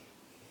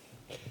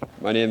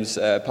My name's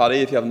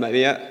Paddy, if you haven't met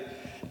me yet.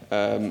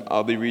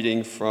 I'll be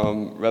reading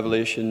from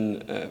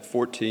Revelation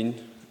 14,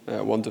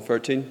 1 to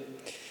 13.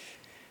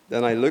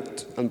 Then I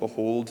looked, and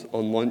behold,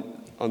 on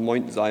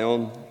Mount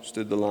Zion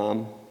stood the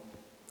Lamb,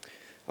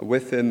 and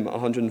with him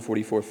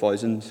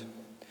 144,000,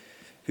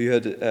 who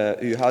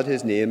had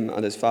his name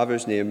and his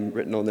father's name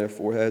written on their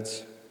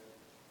foreheads.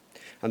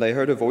 And I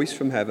heard a voice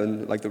from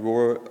heaven like the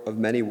roar of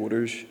many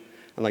waters,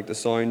 and like the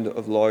sound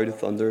of loud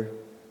thunder.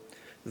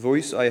 The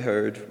voice I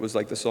heard was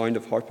like the sound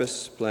of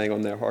harpists playing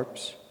on their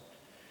harps.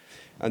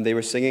 And they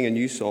were singing a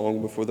new song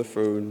before the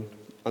throne,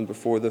 and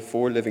before the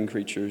four living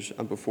creatures,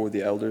 and before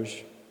the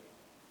elders.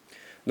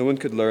 No one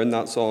could learn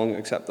that song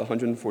except the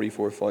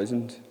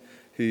 144,000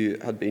 who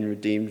had been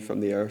redeemed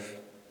from the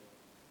earth.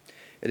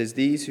 It is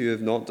these who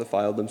have not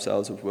defiled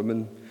themselves with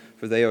women,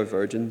 for they are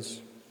virgins.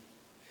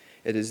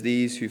 It is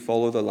these who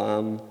follow the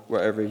Lamb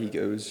wherever he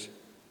goes.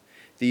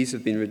 These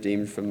have been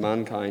redeemed from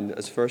mankind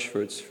as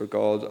firstfruits for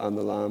God and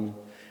the Lamb,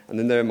 and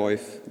in their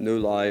mouth no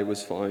lie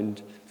was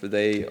found, for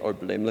they are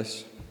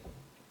blameless.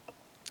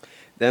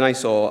 Then I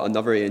saw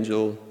another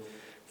angel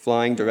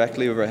flying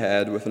directly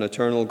overhead with an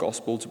eternal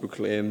gospel to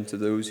proclaim to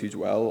those who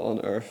dwell on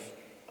earth,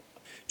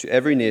 to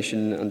every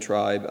nation and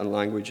tribe and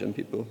language and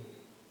people.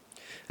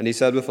 And he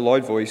said with a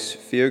loud voice,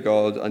 "Fear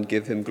God and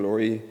give him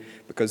glory,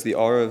 because the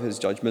hour of his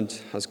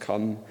judgment has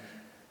come,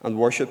 and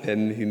worship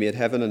him who made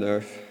heaven and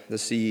earth, the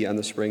sea and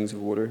the springs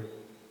of water."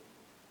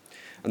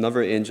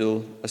 Another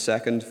angel, a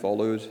second,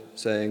 followed,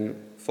 saying,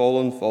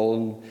 "Fallen,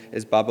 fallen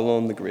is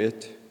Babylon the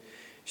Great,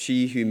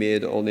 she who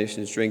made all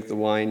nations drink the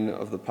wine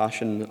of the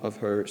passion of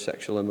her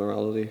sexual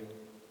immorality."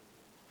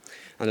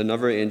 And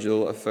another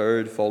angel, a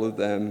third, followed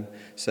them,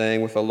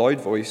 saying with a loud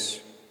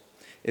voice,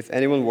 "If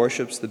anyone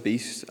worships the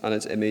beast and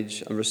its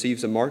image and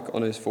receives a mark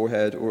on his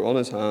forehead or on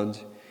his hand,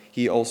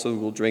 he also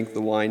will drink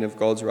the wine of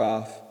God's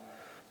wrath,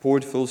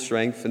 poured full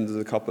strength into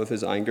the cup of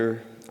his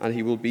anger, and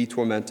he will be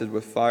tormented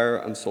with fire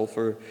and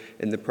sulfur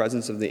in the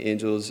presence of the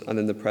angels and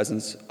in the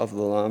presence of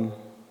the Lamb.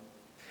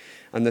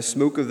 And the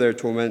smoke of their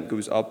torment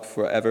goes up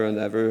forever and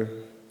ever,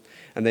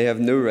 and they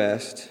have no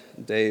rest,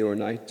 day or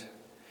night,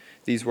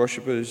 these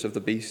worshippers of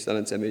the beast and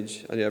its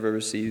image, and whoever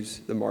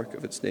receives the mark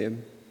of its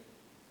name."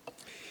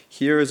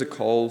 Here is a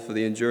call for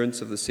the endurance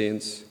of the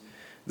saints,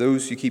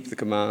 those who keep the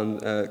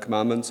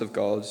commandments of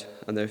God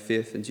and their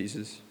faith in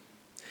Jesus.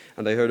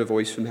 And I heard a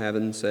voice from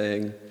heaven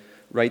saying,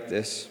 "Write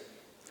this,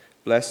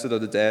 blessed are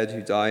the dead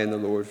who die in the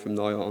Lord from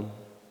now on.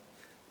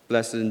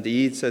 Blessed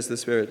indeed, says the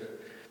Spirit,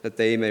 that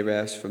they may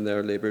rest from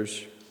their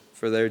labors,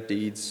 for their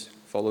deeds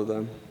follow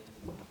them."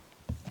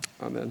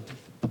 Amen.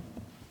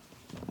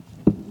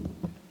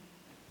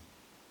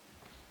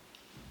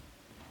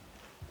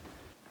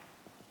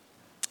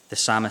 The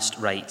psalmist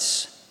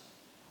writes,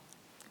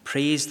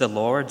 "Praise the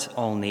Lord,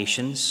 all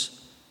nations.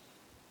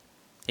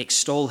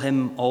 Extol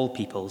him, all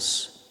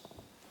peoples.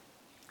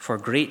 For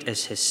great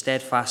is his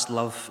steadfast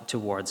love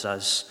towards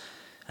us,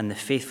 and the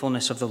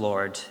faithfulness of the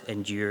Lord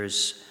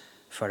endures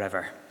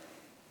forever."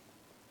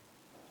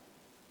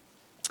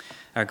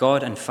 Our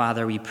God and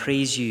Father, we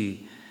praise you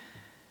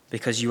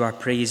because you are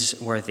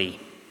praiseworthy.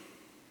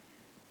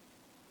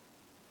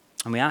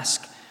 And we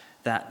ask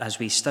that as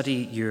we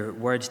study your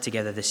word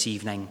together this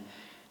evening,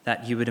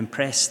 that you would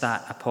impress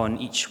that upon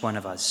each one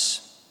of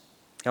us.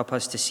 Help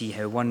us to see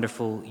how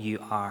wonderful you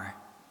are.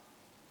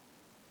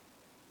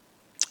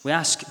 We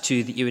ask,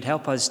 too, that you would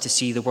help us to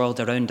see the world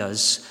around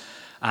us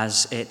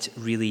as it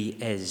really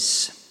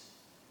is,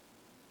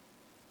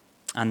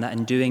 and that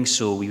in doing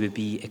so we would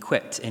be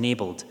equipped,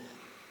 enabled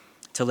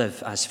to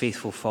live as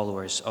faithful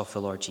followers of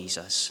the Lord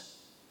Jesus.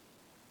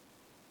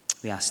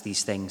 We ask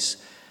these things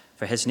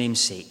for his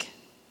name's sake.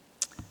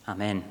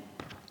 Amen.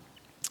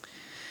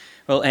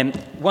 Well,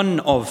 one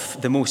of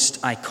the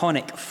most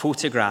iconic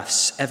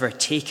photographs ever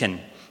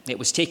taken, it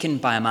was taken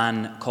by a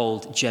man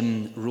called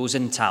Jim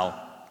Rosenthal.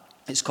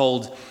 It's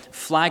called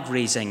Flag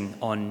Raising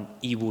on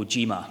Iwo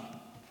Jima.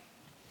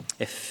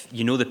 If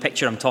you know the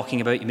picture I'm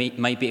talking about, you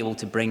might be able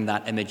to bring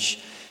that image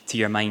to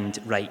your mind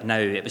right now.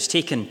 It was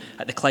taken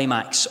at the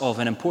climax of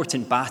an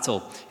important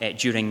battle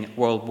during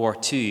World War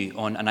II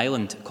on an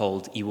island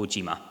called Iwo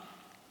Jima.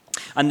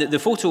 And the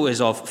photo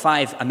is of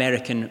 5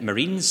 American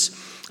Marines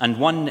and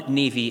 1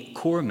 Navy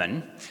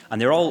corpsman, and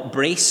they're all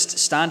braced,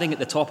 standing at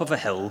the top of a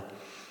hill,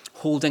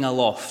 holding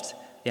aloft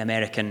the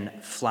American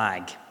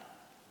flag.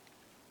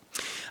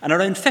 And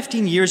around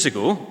 15 years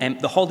ago,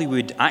 the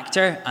Hollywood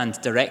actor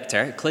and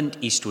director Clint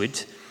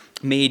Eastwood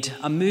made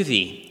a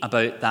movie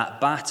about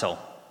that battle.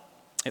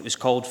 It was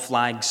called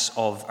Flags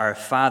of Our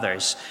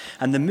Fathers,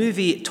 and the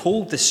movie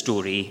told the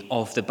story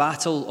of the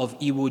Battle of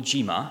Iwo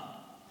Jima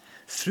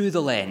through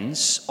the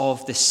lens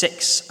of the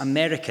 6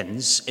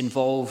 Americans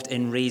involved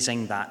in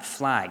raising that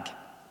flag.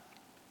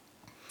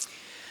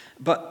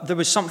 But there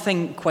was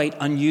something quite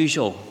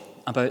unusual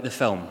about the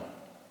film,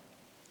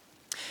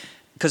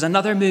 because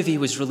another movie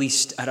was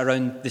released at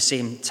around the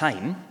same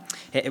time.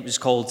 It was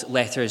called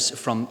Letters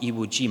from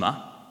Iwo Jima.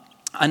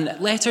 And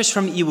Letters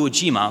from Iwo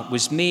Jima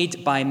was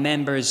made by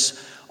members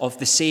of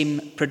the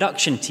same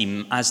production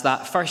team as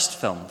that first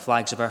film,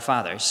 Flags of Our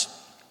Fathers.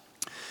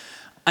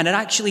 And it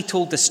actually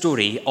told the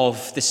story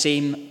of the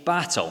same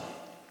battle.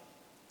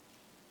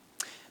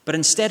 But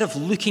instead of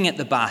looking at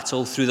the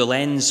battle through the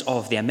lens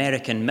of the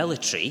American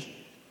military,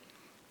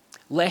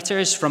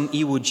 Letters from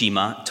Iwo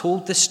Jima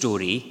told the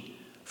story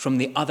from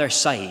the other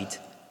side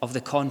of the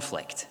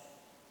conflict.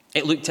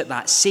 It looked at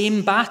that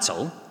same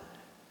battle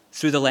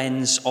through the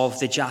lens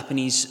of the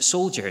Japanese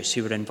soldiers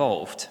who were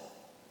involved.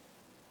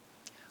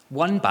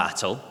 One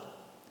battle,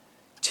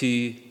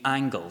 two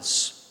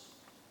angles.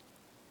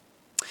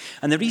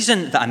 And the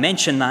reason that I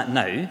mention that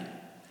now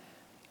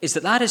is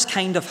that is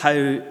kind of how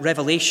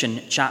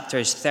Revelation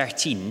chapters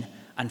 13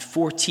 and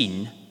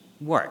 14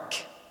 work.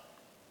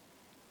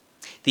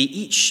 They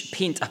each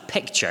paint a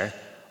picture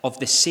of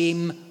the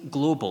same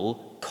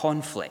global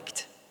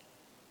conflict.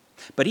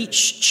 But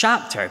each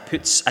chapter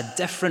puts a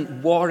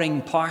different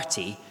warring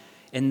party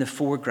in the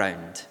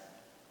foreground.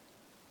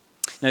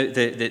 Now,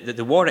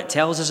 the war it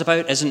tells us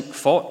about isn't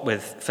fought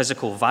with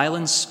physical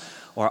violence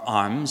or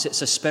arms.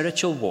 It's a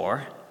spiritual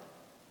war.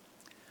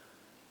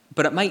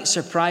 But it might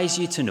surprise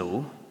you to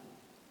know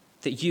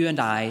that you and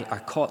I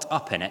are caught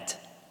up in it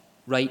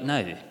right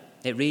now.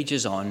 It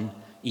rages on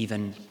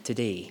even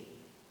today.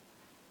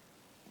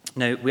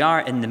 Now, we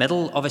are in the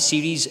middle of a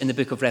series in the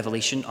book of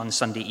Revelation on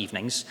Sunday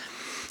evenings,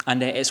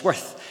 and it's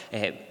worth,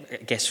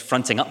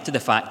 fronting up to the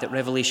fact that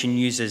Revelation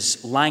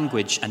uses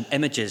language and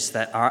images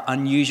that are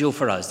unusual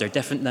for us. They're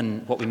different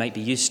than what we might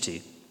be used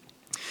to.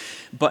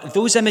 But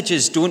those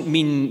images don't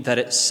mean that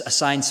it's a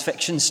science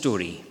fiction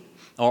story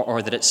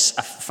or that it's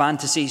a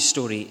fantasy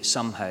story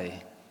somehow.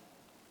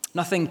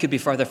 Nothing could be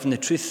further from the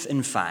truth,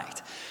 in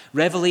fact.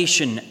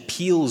 Revelation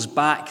peels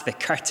back the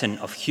curtain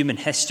of human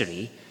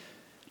history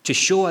to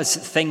show us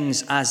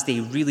things as they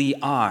really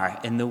are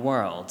in the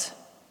world.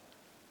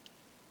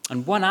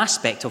 And one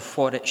aspect of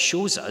what it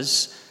shows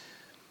us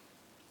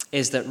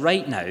is that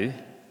right now,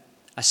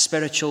 a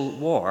spiritual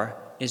war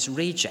is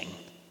raging.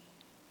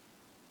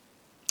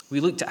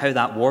 We looked at how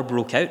that war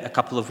broke out a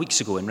couple of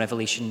weeks ago in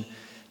Revelation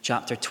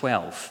chapter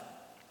 12.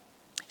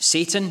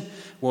 Satan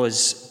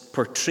was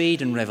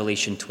portrayed in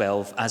Revelation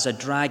 12 as a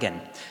dragon,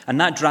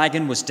 and that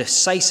dragon was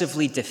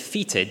decisively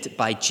defeated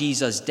by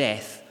Jesus'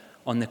 death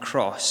on the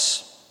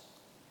cross.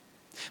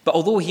 But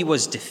although he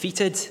was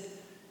defeated,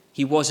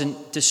 he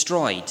wasn't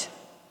destroyed.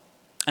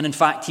 And in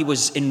fact, he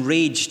was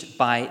enraged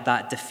by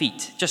that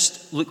defeat.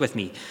 Just look with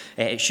me.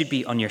 It should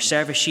be on your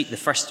service sheet, the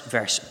first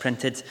verse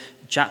printed,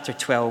 chapter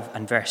 12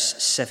 and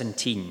verse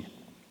 17.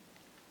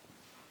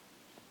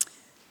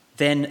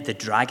 Then the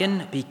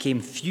dragon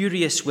became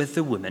furious with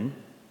the woman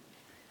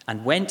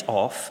and went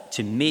off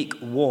to make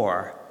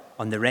war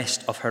on the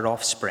rest of her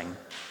offspring,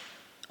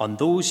 on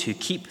those who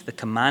keep the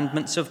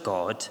commandments of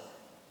God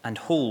and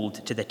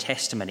hold to the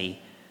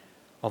testimony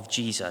of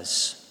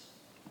Jesus.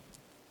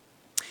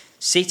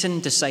 Satan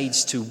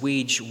decides to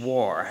wage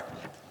war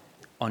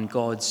on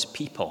God's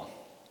people.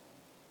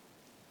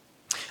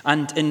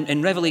 And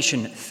in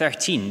Revelation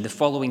 13, the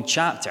following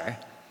chapter,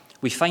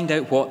 we find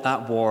out what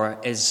that war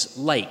is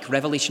like.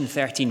 Revelation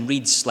 13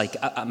 reads like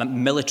a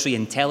military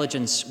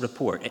intelligence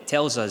report. It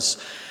tells us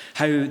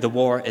how the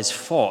war is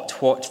fought,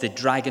 what the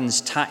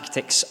dragon's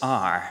tactics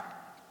are.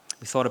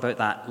 We thought about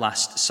that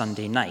last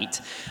Sunday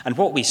night. And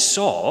what we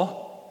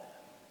saw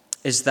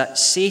is that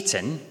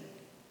Satan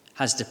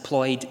has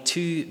deployed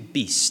two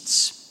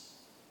beasts,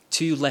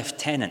 two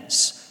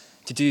lieutenants,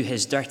 to do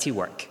his dirty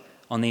work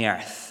on the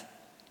earth.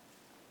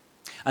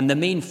 And the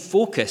main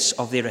focus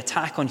of their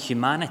attack on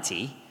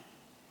humanity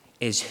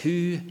is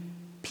who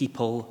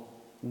people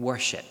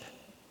worship.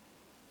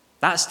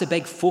 That's the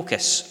big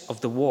focus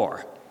of the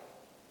war.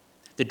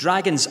 The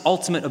dragon's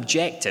ultimate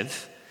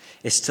objective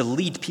is to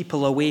lead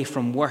people away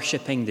from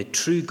worshipping the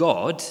true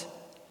God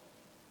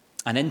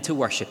and into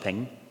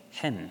worshipping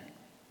him.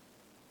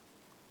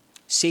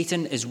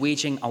 Satan is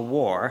waging a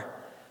war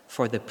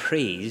for the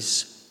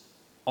praise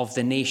of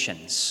the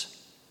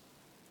nations.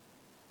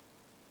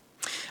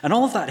 And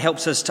all of that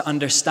helps us to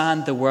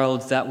understand the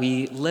world that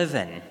we live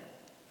in,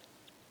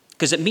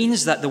 because it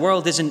means that the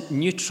world isn't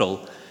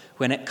neutral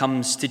when it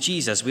comes to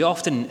Jesus. We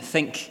often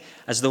think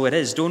as though it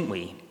is, don't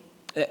we?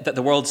 That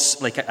the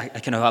world's like a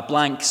kind of a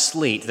blank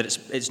slate, that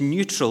it's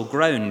neutral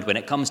ground when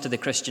it comes to the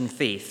Christian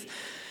faith.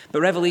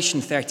 But Revelation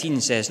 13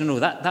 says, no,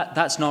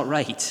 that's not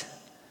right.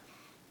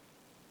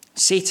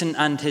 Satan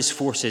and his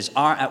forces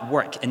are at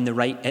work in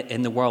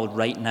the world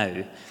right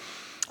now,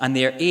 and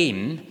their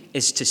aim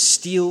is to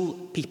steal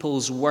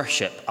people's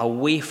worship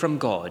away from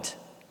God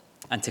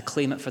and to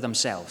claim it for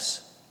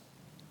themselves.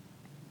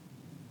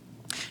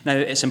 Now,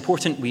 it's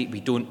important we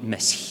don't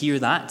mishear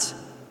that.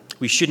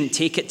 We shouldn't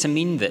take it to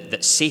mean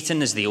that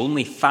Satan is the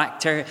only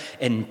factor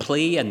in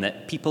play and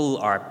that people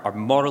are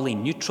morally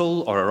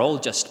neutral or are all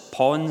just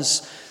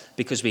pawns,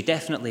 because we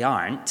definitely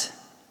aren't.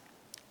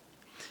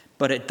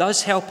 But it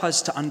does help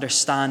us to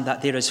understand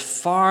that there is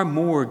far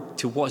more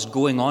to what's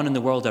going on in the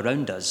world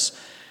around us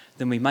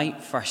than we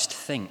might first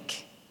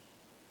think.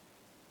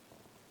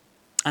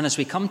 And as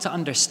we come to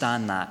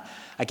understand that,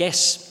 I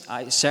guess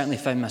I certainly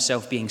found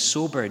myself being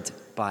sobered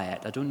by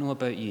it. I don't know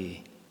about you.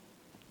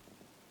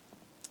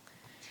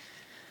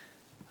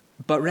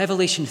 But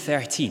Revelation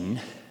 13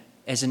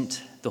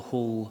 isn't the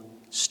whole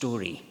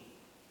story.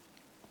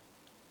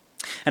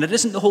 And it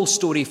isn't the whole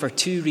story for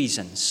two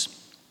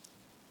reasons.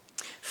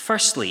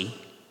 Firstly,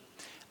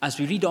 as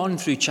we read on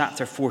through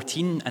chapter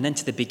 14 and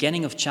into the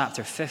beginning of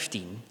chapter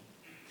 15,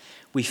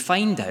 we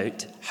find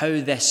out how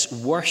this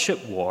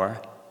worship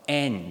war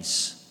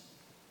ends.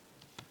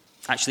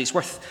 Actually, it's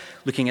worth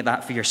looking at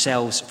that for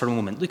yourselves for a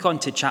moment. Look on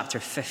to chapter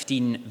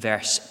 15,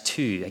 verse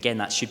 2. Again,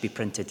 that should be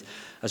printed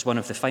as one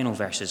of the final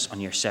verses on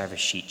your service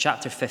sheet.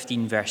 Chapter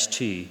 15, verse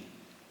 2.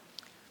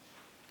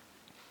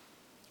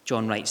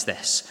 John writes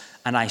this,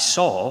 "And I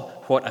saw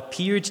what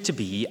appeared to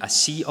be a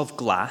sea of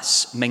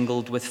glass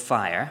mingled with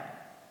fire,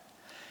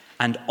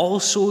 and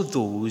also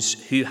those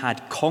who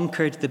had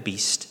conquered the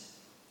beast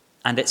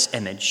and its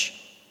image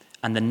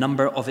and the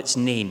number of its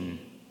name,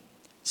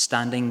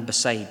 standing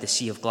beside the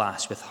sea of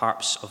glass with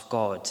harps of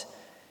God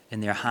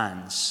in their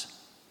hands."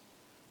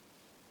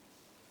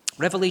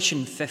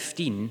 Revelation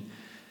 15,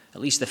 at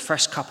least the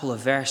first couple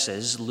of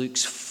verses,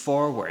 looks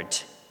forward.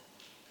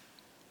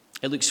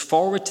 It looks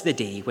forward to the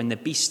day when the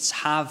beasts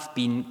have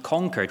been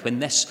conquered, when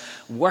this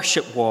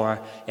worship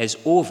war is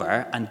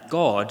over and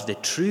God, the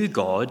true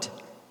God,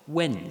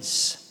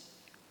 wins.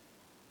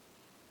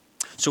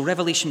 So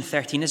Revelation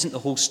 13 isn't the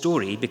whole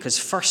story because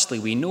firstly,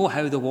 we know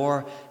how the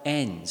war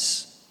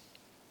ends.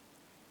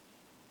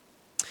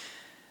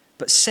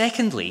 But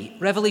secondly,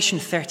 Revelation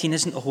 13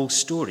 isn't the whole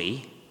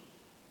story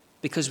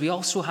because we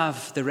also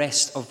have the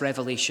rest of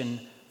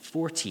Revelation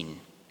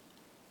 14.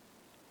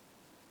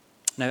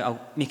 Now,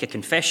 I'll make a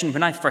confession.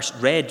 When I first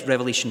read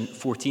Revelation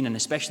 14, and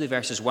especially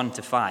verses 1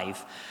 to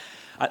 5,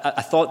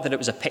 I thought that it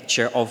was a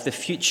picture of the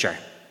future,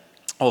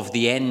 of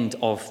the end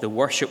of the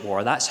worship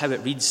war. That's how it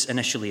reads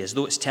initially, as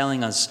though it's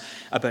telling us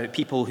about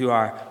people who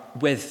are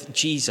with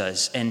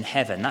Jesus in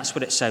heaven. That's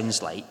what it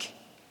sounds like.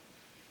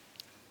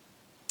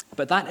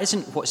 But that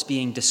isn't what's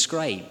being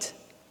described.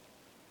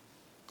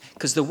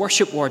 Because the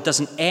worship war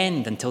doesn't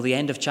end until the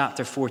end of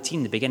chapter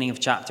 14, the beginning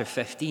of chapter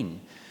 15.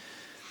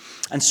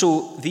 And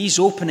so these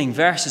opening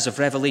verses of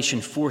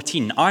Revelation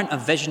 14 aren't a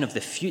vision of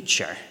the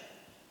future.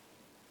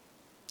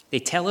 They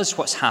tell us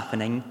what's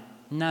happening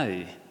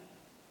now.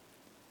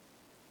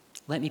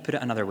 Let me put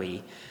it another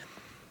way.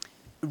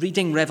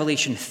 Reading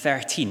Revelation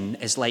 13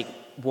 is like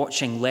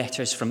watching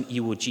Letters from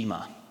Iwo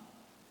Jima.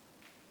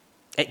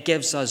 It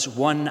gives us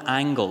one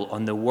angle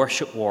on the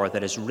worship war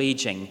that is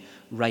raging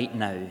right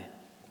now.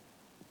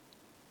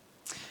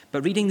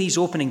 But reading these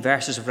opening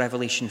verses of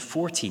Revelation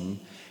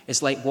 14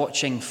 is like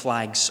watching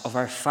Flags of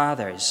Our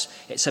Fathers.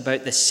 It's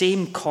about the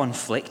same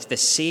conflict, the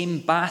same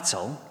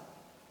battle,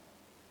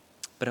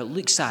 but it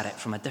looks at it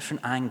from a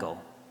different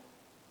angle.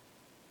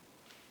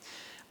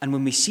 And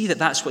when we see that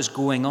that's what's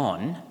going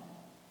on,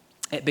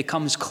 it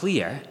becomes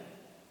clear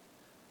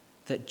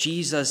that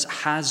Jesus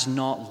has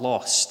not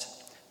lost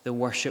the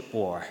worship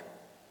war,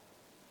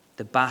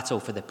 the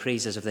battle for the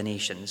praises of the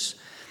nations.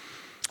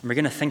 And we're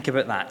going to think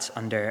about that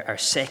under our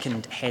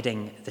second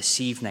heading this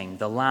evening.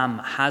 The Lamb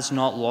has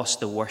not lost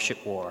the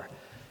worship war.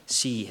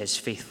 See his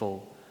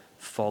faithful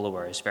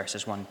followers,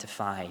 verses 1 to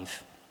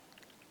 5.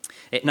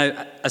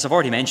 Now, as I've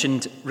already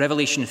mentioned,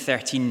 Revelation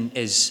 13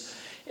 is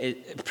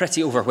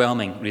pretty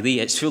overwhelming, really.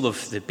 It's full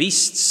of the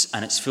beasts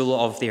and it's full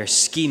of their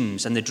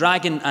schemes. And the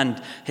dragon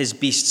and his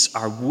beasts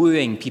are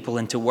wooing people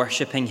into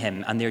worshipping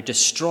him, and they're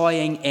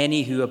destroying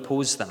any who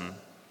oppose them.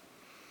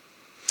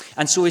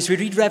 And so as we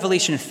read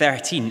Revelation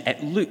 13,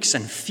 it looks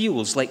and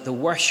feels like the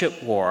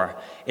worship war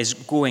is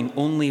going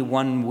only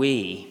one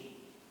way.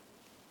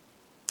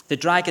 The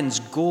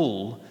dragon's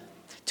goal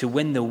to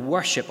win the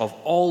worship of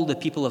all the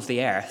people of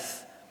the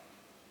earth,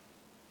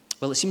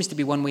 well, it seems to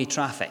be one-way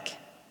traffic.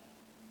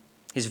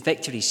 His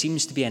victory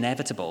seems to be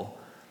inevitable.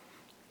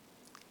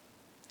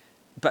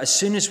 But as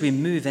soon as we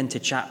move into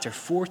chapter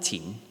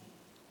 14,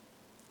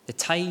 the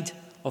tide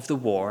of the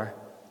war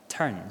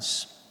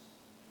turns.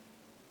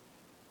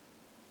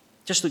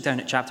 Just look down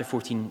at chapter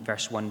 14,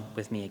 verse 1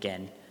 with me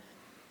again.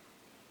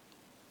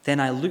 "Then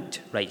I looked,"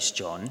 writes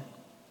John,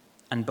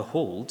 "and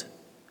behold,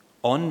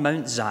 on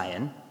Mount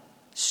Zion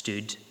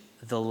stood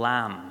the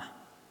Lamb."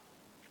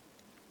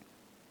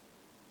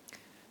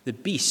 The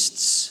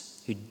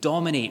beasts who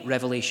dominate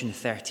Revelation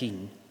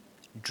 13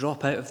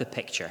 drop out of the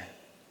picture,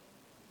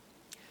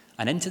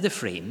 and into the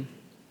frame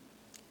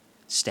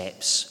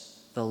steps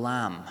the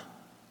Lamb.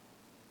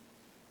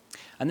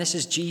 And this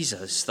is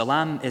Jesus. The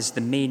Lamb is the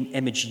main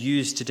image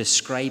used to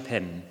describe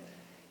him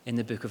in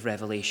the book of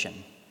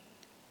Revelation.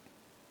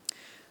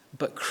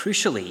 But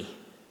crucially,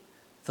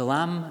 the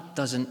Lamb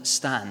doesn't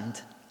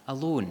stand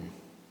alone.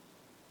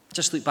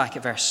 Just look back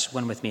at verse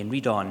 1 with me and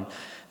read on.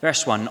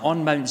 Verse 1,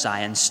 "On Mount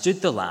Zion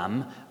stood the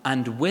Lamb,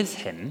 and with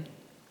him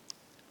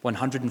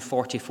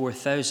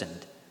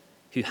 144,000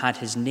 who had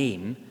his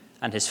name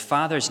and his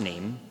Father's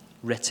name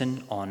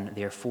written on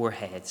their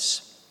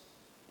foreheads."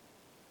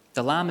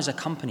 The Lamb is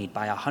accompanied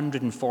by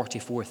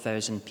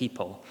 144,000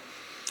 people.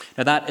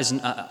 Now, that isn't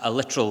a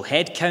literal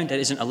head count. It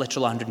isn't a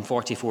literal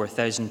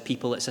 144,000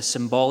 people. It's a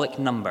symbolic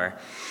number.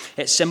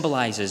 It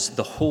symbolizes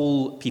the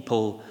whole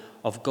people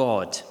of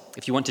God.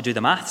 if you want to do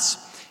the maths,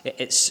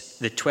 it's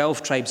the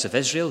 12 tribes of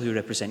Israel who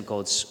represent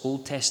God's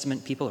Old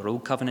Testament people or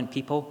Old Covenant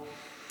people,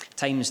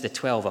 times the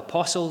 12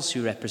 apostles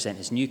who represent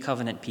his New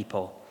Covenant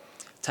people,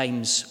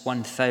 times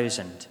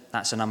 1,000.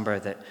 That's a number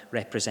that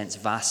represents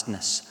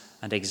vastness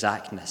and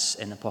exactness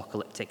in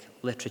apocalyptic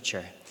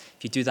literature.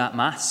 If you do that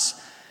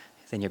maths,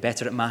 then you're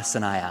better at maths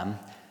than I am.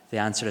 The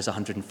answer is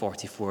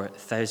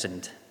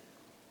 144,000.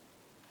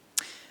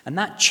 And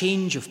that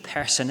change of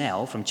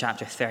personnel from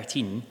chapter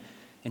 13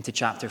 into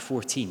chapter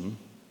 14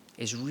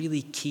 is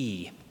really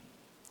key.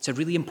 It's a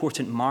really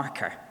important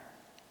marker,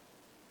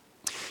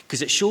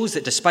 because it shows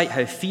that despite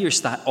how fierce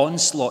that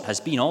onslaught has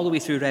been all the way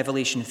through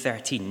Revelation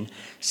 13,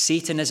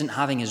 Satan isn't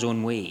having his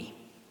own way.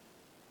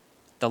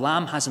 The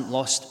Lamb hasn't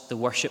lost the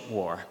worship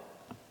war.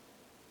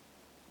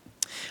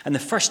 And the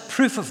first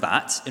proof of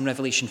that in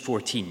Revelation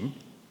 14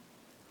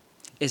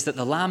 is that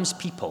the Lamb's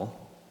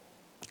people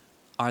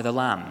are the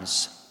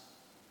lambs.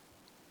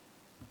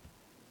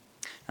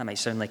 That might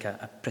sound like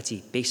a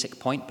pretty basic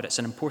point, but it's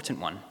an important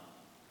one.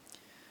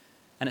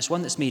 And it's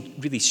one that's made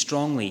really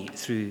strongly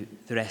through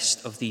the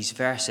rest of these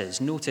verses.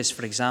 Notice,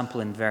 for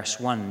example, in verse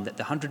 1, that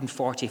the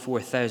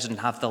 144,000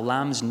 have the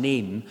Lamb's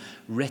name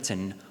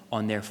written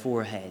on their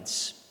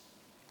foreheads.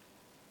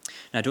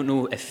 Now, I don't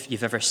know if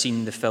you've ever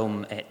seen the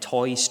film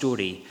Toy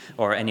Story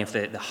or any of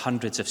the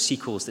hundreds of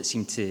sequels that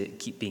seem to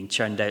keep being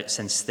churned out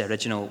since the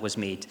original was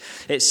made.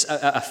 It's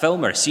a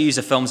film, or a series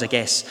of films, I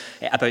guess,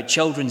 about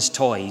children's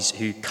toys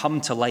who come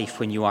to life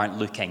when you aren't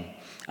looking,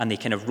 and they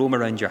kind of roam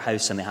around your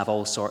house and they have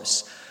all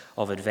sorts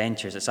of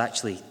adventures. It's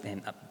actually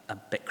a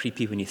bit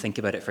creepy when you think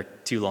about it for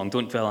too long.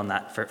 Don't dwell on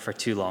that for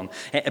too long.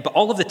 But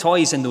all of the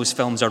toys in those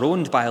films are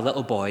owned by a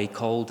little boy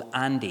called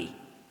Andy.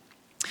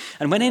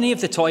 And when any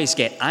of the toys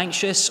get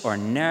anxious or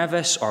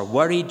nervous or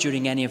worried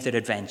during any of their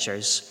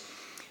adventures,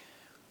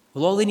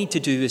 well, all they need to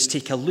do is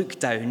take a look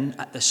down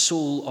at the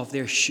sole of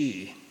their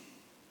shoe.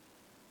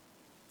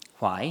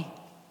 Why?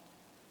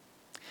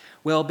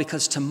 Well,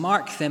 because to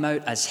mark them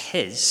out as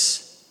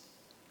his,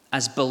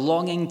 as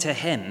belonging to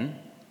him,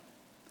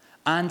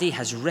 Andy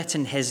has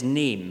written his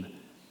name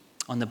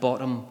on the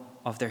bottom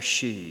of their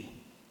shoe.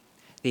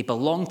 They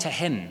belong to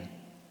him,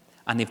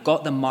 and they've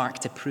got the mark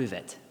to prove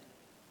it.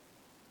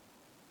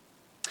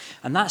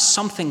 And that's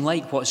something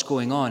like what's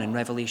going on in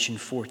Revelation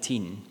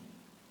 14.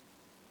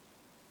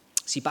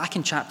 See, back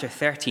in chapter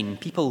 13,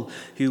 people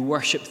who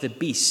worship the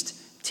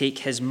beast take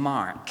his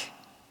mark.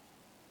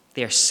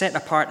 They are set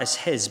apart as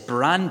his,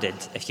 branded,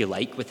 if you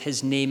like, with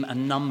his name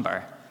and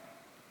number.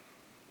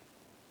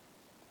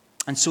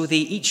 And so they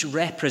each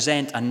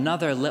represent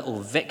another little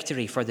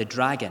victory for the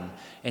dragon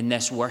in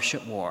this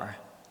worship war.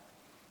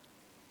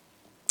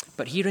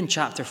 But here in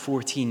chapter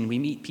 14, we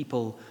meet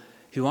people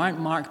who aren't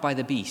marked by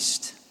the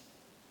beast.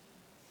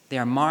 They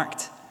are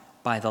marked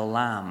by the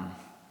Lamb.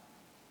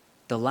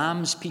 The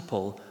Lamb's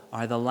people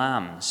are the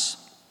lambs.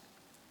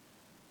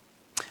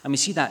 And we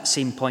see that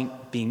same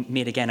point being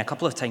made again a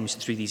couple of times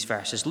through these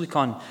verses. Look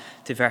on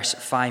to verse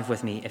 5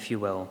 with me, if you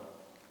will.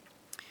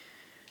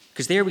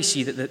 Because there we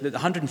see that the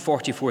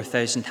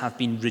 144,000 have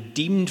been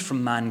redeemed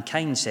from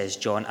mankind, says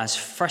John, as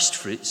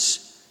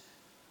firstfruits.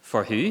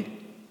 For who?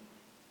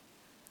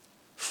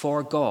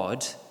 For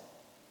God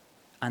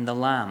and the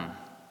Lamb.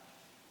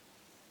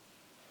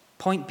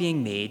 Point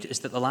being made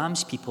is that the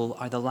Lamb's people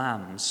are the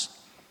lambs.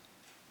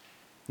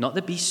 Not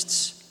the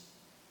beasts,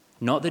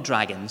 not the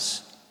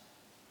dragons,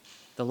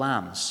 the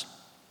lambs.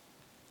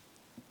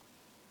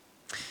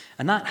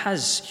 And that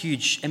has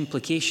huge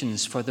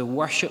implications for the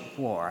worship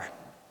war.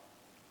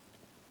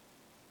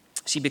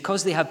 See,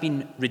 because they have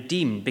been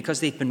redeemed,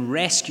 because they've been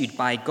rescued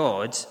by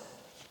God,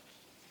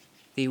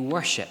 they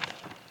worship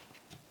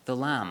the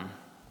Lamb.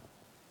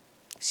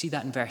 See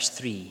that in verse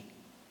 3.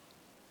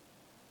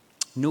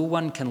 No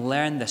one can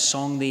learn the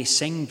song they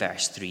sing,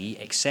 verse 3,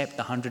 except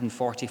the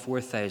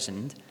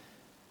 144,000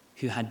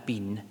 who had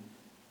been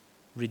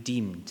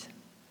redeemed.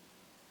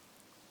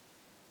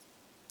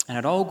 And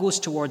it all goes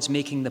towards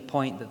making the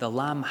point that the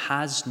Lamb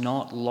has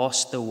not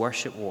lost the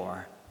worship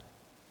war.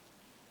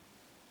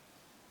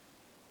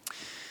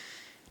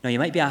 Now, you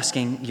might be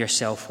asking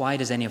yourself, why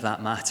does any of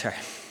that matter?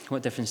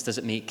 What difference does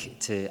it make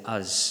to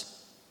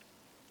us?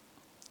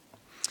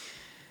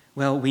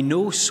 Well, we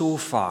know so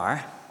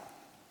far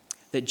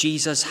that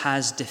Jesus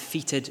has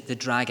defeated the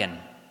dragon.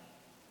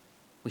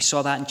 We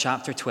saw that in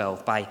chapter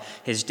 12. By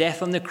his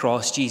death on the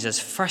cross, Jesus'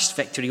 first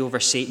victory over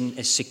Satan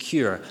is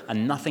secure,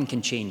 and nothing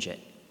can change it.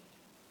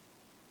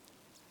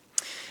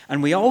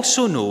 And we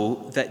also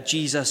know that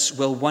Jesus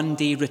will one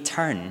day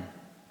return,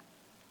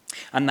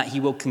 and that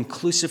he will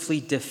conclusively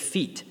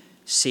defeat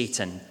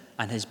Satan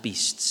and his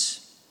beasts.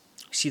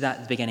 We see that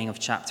at the beginning of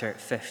chapter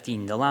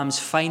 15. The Lamb's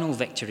final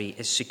victory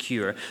is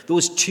secure.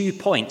 Those 2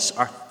 points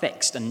are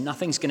fixed, and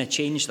nothing's going to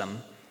change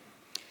them.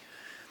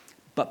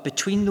 But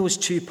between those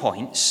 2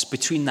 points,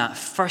 between that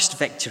first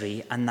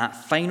victory and that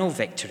final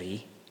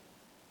victory,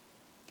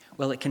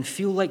 well, it can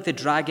feel like the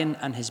dragon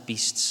and his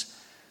beasts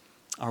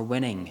are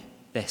winning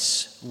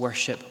this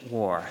worship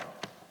war,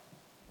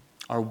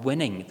 are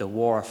winning the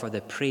war for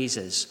the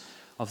praises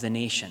of the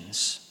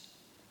nations.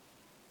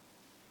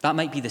 That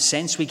might be the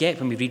sense we get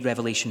when we read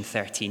Revelation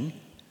 13.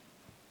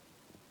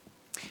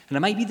 And it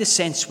might be the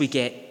sense we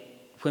get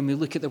when we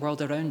look at the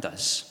world around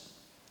us.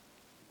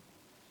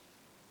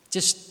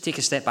 Just take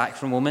a step back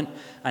for a moment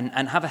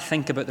and have a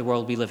think about the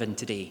world we live in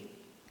today.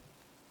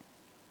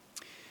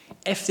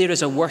 If there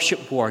is a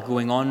worship war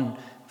going on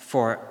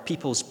for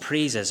people's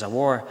praises, a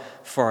war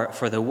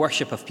for the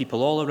worship of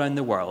people all around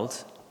the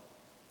world,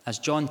 as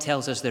John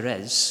tells us there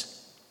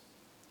is,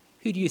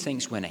 who do you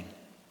think's winning?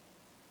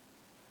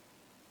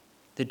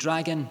 The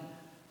dragon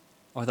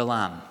or the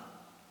lamb?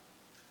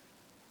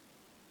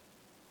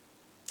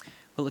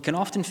 Well, it can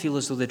often feel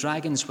as though the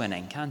dragon's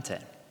winning, can't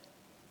it?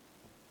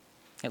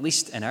 At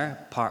least in our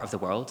part of the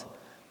world.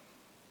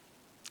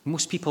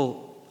 Most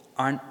people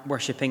aren't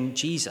worshipping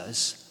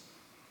Jesus.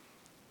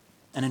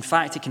 And in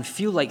fact, it can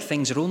feel like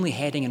things are only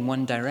heading in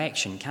one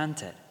direction,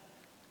 can't it?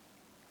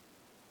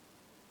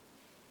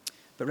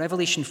 But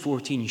Revelation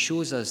 14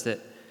 shows us that,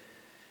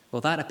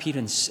 well, that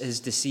appearance is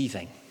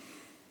deceiving.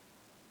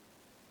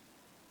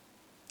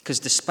 Because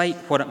despite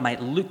what it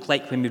might look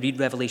like when we read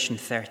Revelation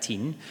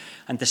 13,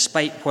 and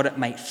despite what it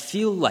might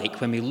feel like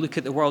when we look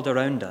at the world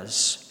around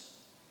us,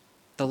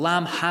 the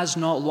Lamb has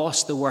not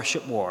lost the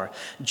worship war.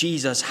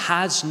 Jesus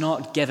has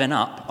not given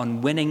up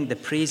on winning the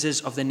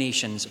praises of the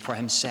nations for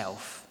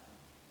himself.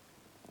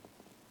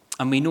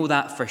 And we know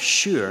that for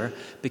sure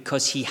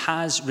because he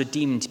has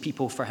redeemed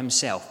people for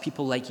himself,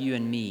 people like you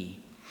and me.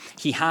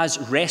 He has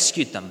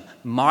rescued them,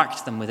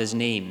 marked them with his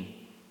name.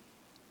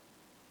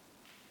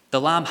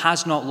 The Lamb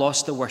has not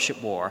lost the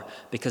worship war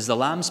because the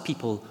Lamb's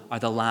people are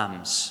the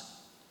Lamb's.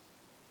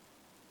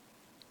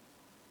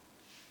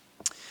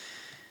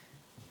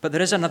 But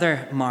there is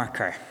another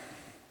marker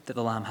that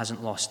the Lamb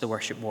hasn't lost the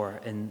worship war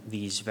in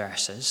these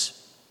verses.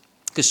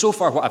 Because so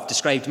far what I've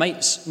described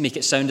might make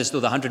it sound as though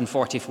the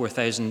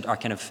 144,000 are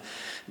kind of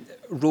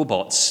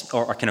robots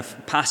or kind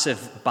of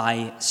passive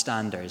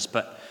bystanders.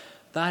 But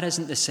that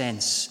isn't the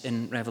sense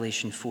in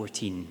Revelation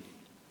 14.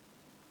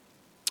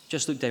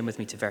 Just look down with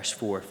me to verse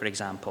 4, for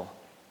example.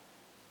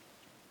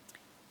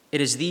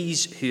 It is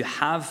these who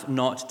have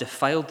not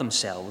defiled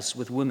themselves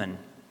with women,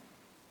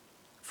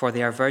 for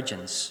they are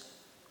virgins.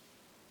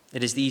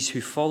 It is these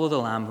who follow the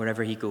Lamb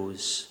wherever he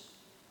goes.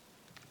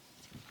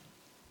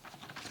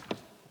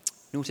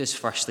 Notice,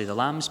 firstly, the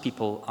Lamb's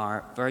people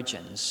are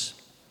virgins.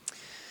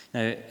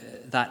 Now,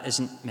 that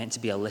isn't meant to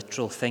be a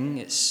literal thing.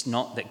 It's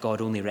not that God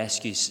only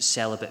rescues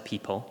celibate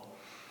people.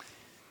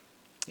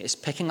 It's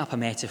picking up a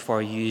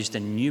metaphor used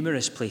in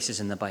numerous places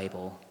in the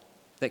Bible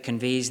that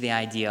conveys the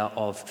idea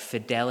of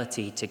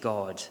fidelity to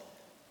God,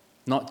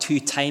 not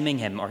two-timing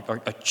him or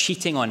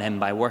cheating on him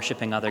by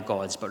worshipping other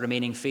gods, but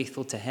remaining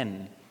faithful to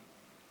him.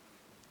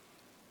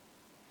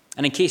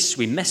 And in case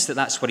we miss that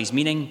that's what he's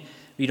meaning,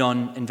 read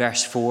on in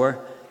verse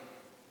 4,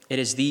 it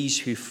is these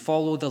who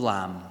follow the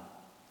Lamb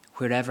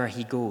wherever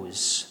he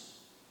goes.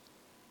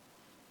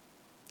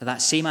 Now,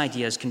 that same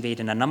idea is conveyed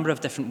in a number of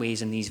different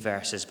ways in these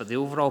verses, but the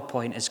overall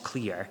point is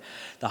clear.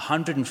 The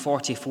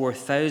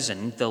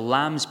 144,000, the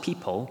Lamb's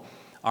people,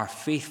 are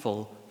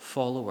faithful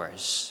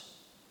followers.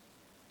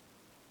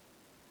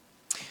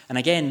 And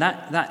again,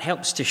 that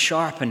helps to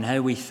sharpen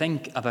how we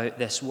think about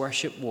this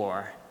worship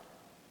war.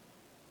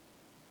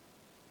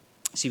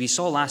 See, we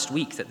saw last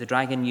week that the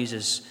dragon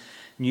uses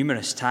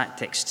numerous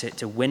tactics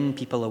to win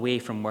people away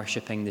from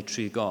worshipping the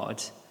true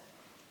God.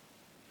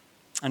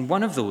 And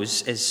one of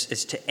those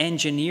is to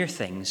engineer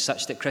things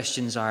such that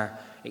Christians are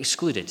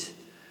excluded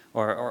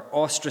or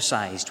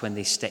ostracized when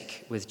they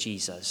stick with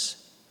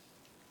Jesus.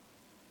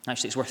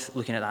 Actually, it's worth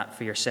looking at that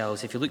for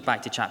yourselves. If you look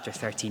back to chapter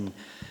 13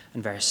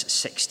 and verse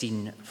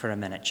 16 for a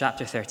minute.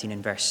 Chapter 13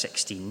 and verse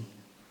 16.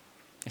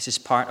 This is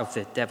part of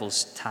the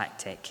devil's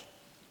tactic.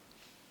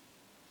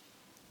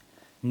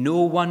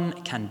 No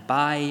one can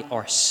buy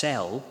or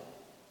sell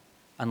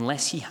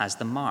unless he has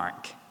the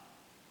mark.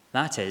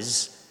 That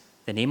is,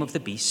 the name of the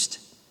beast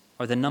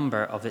or the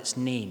number of its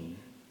name.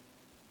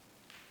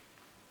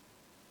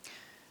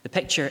 The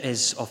picture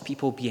is of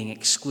people being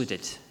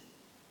excluded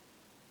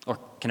or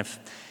kind of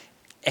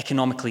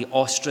economically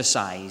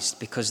ostracized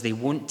because they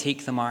won't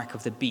take the mark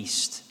of the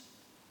beast.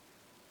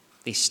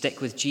 They stick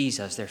with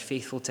Jesus. They're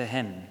faithful to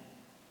him.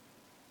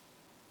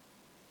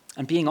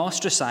 And being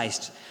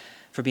ostracized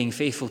for being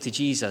faithful to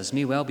Jesus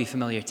may well be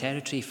familiar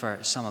territory for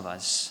some of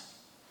us.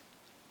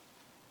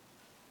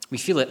 We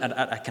feel it at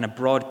a kind of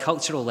broad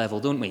cultural level,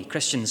 don't we?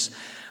 Christians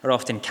are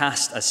often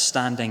cast as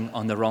standing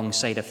on the wrong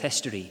side of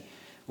history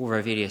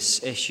over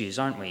various issues,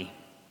 aren't we?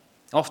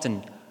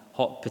 Often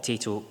hot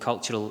potato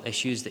cultural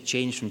issues that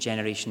change from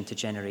generation to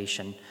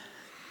generation.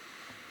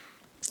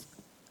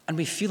 And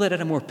we feel it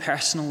at a more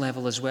personal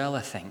level as well,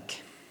 I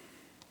think.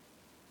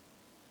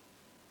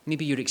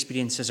 Maybe your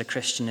experience as a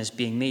Christian is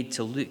being made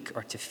to look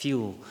or to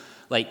feel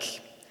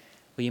like,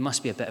 well, you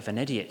must be a bit of an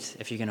idiot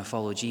if you're going to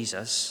follow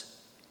Jesus.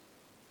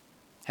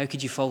 How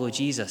could you follow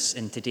Jesus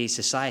in today's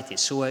society?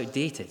 It's so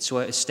outdated, so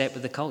out of step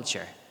with the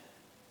culture.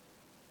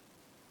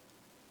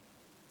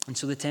 And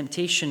so the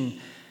temptation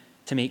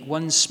to make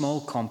one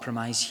small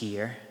compromise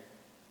here,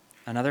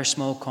 another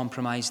small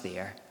compromise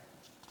there,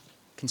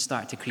 can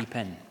start to creep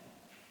in.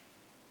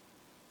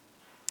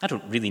 I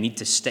don't really need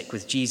to stick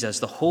with Jesus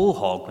the whole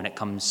hog when it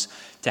comes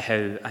to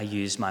how I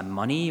use my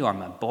money or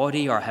my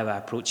body or how I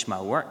approach my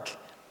work.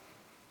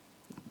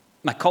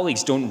 My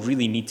colleagues don't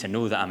really need to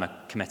know that I'm a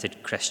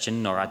committed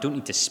Christian, or I don't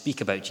need to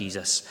speak about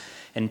Jesus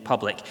in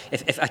public.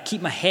 If I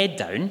keep my head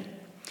down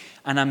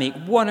and I make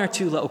one or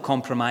two little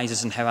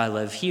compromises in how I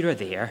live here or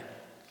there,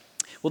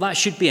 well, that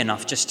should be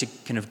enough just to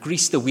kind of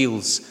grease the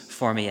wheels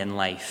for me in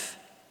life,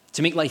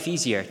 to make life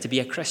easier to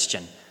be a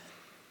Christian.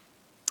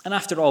 And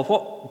after all,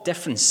 what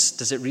difference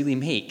does it really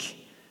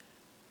make?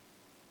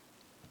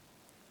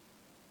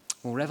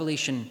 Well,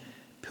 Revelation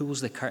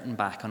pulls the curtain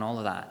back on all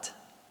of that.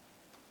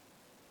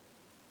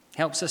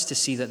 Helps us to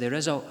see that there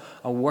is a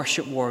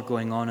worship war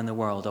going on in the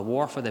world, a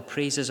war for the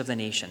praises of the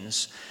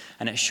nations,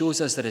 and it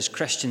shows us that as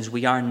Christians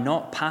we are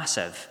not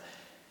passive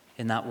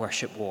in that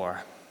worship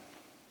war.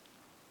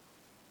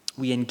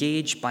 We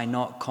engage by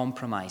not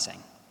compromising,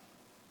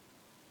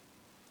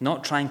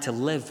 not trying to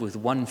live with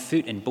one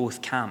foot in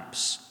both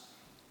camps,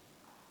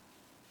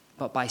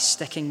 but by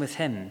sticking with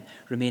him,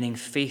 remaining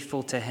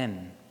faithful to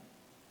him,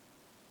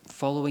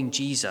 following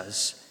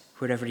Jesus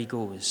wherever he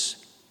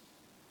goes.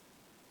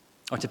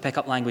 Or to pick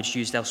up language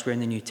used elsewhere in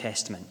the New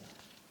Testament,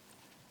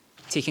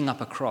 taking up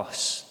a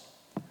cross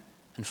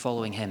and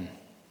following him.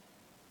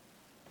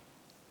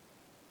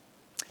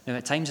 Now,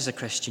 at times as a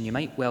Christian, you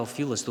might well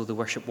feel as though the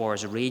worship war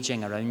is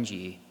raging around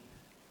you.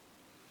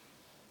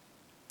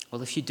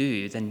 Well, if you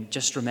do, then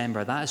just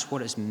remember that is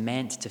what it's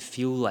meant to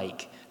feel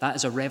like. That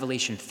is a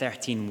Revelation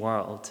 13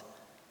 world.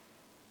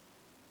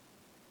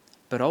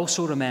 But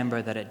also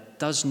remember that it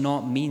does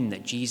not mean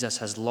that Jesus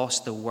has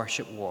lost the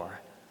worship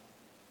war,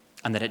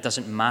 and that it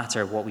doesn't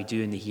matter what we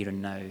do in the here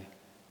and now.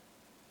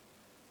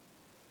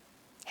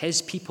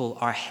 His people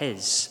are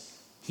his.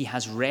 He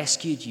has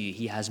rescued you.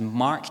 He has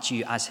marked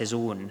you as his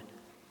own.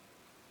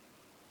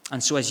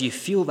 And so as you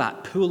feel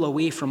that pull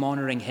away from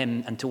honouring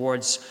him and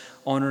towards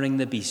honouring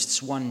the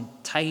beasts, one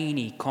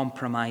tiny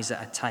compromise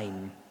at a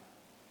time,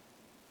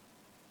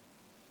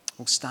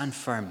 well, stand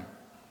firm.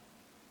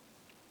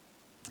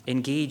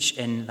 Engage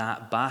in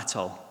that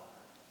battle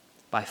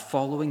by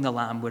following the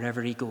Lamb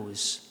wherever he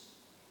goes.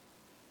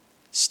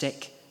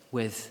 Stick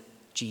with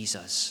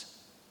Jesus.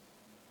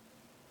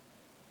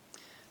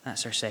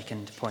 That's our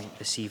second point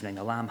this evening.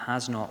 The Lamb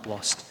has not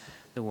lost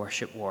the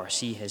worship war.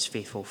 See his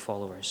faithful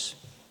followers.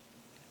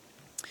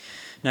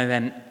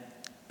 Now,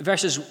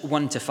 verses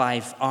 1 to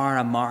 5 are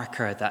a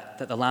marker that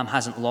the Lamb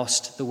hasn't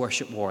lost the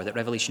worship war, that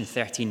Revelation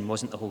 13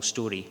 wasn't the whole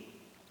story.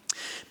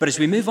 But as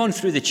we move on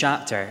through the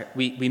chapter,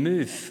 we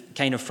move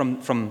kind of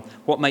from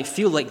what might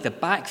feel like the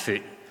back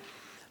foot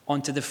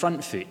onto the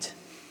front foot.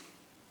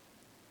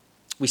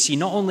 We see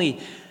not only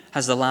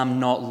has the Lamb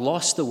not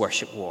lost the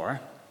worship war,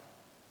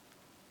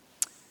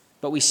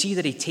 but we see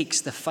that he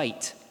takes the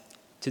fight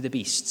to the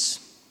beasts.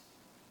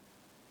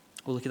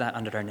 We'll look at that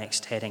under our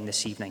next heading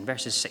this evening,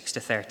 verses 6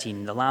 to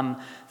 13. The Lamb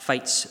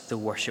fights the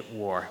worship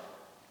war.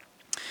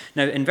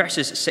 Now, in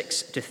verses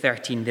 6 to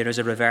 13, there is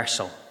a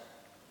reversal.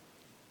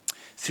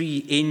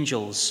 3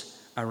 angels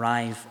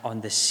arrive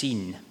on the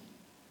scene.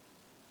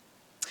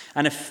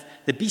 And if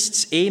the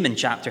beast's aim in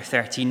chapter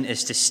 13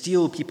 is to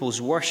steal people's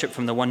worship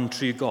from the one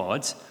true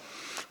God,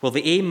 well,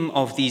 the aim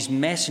of these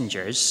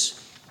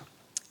messengers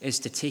is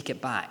to take it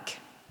back.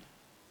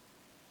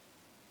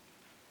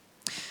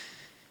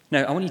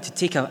 Now, I want you to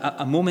take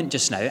a moment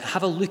just now,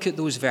 have a look at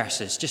those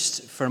verses,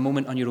 just for a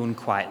moment on your own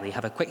quietly.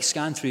 Have a quick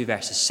scan through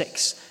verses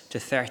 6 to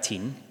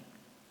 13,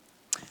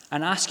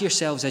 and ask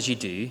yourselves as you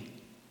do,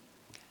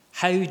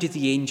 how do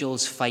the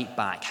angels fight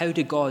back? How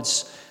do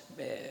God's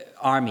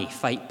army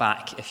fight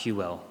back, if you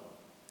will?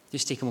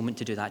 Just take a moment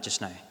to do that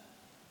just now.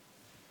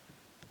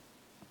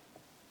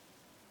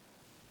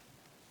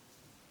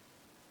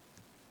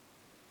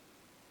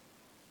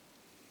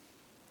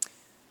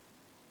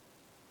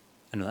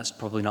 I know that's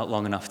probably not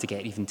long enough to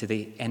get even to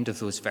the end of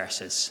those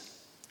verses.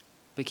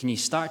 But can you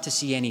start to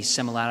see any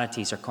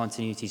similarities or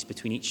continuities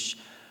between each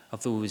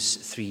of those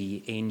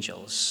 3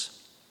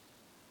 angels?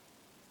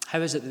 How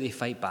is it that they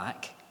fight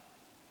back?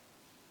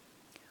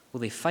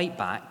 Well, they fight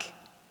back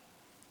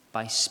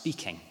by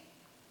speaking.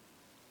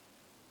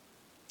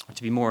 Or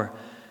to be more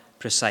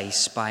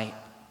precise, by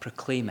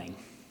proclaiming.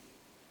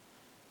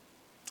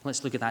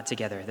 Let's look at that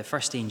together. The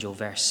first angel,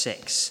 verse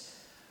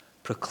 6,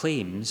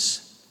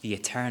 proclaims the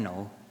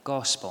eternal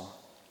gospel,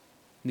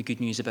 the good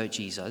news about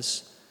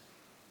Jesus.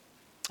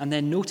 And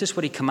then notice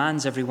what he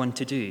commands everyone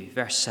to do.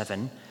 Verse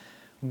 7,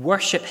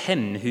 worship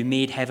him who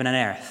made heaven and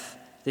earth,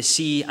 the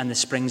sea and the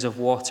springs of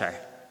water.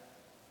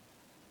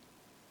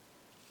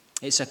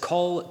 It's a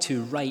call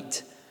to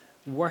right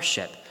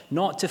worship,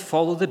 not to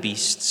follow the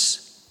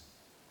beasts,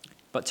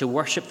 but to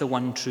worship the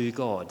one true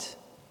God.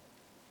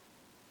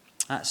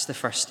 That's the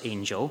first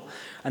angel.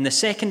 And the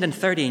second and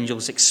third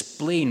angels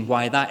explain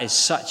why that is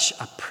such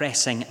a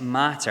pressing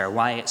matter,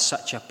 why it's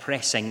such a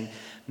pressing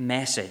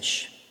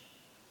message.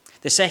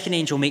 The second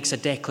angel makes a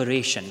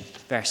declaration,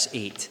 verse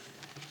 8.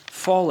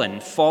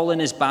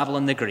 Fallen is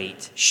Babylon the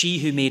Great, she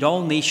who made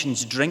all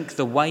nations drink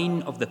the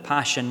wine of the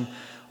passion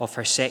of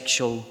her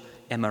sexual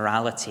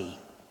immorality.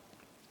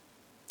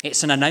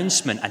 It's an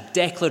announcement, a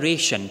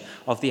declaration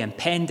of the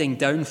impending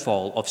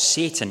downfall of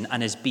Satan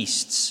and his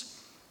beasts.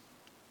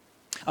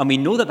 And we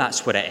know that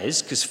that's what it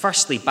is, because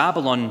firstly,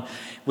 Babylon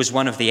was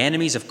one of the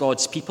enemies of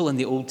God's people in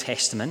the Old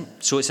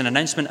Testament. So it's an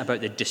announcement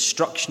about the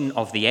destruction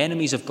of the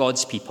enemies of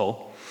God's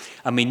people.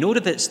 And we know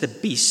that it's the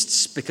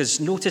beasts because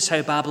notice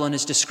how Babylon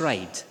is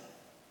described.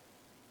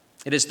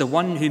 It is the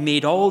one who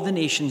made all the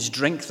nations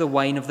drink the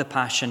wine of the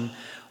passion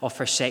of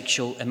her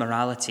sexual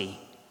immorality.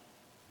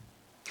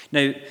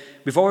 Now,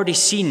 we've already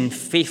seen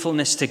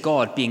faithfulness to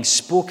God being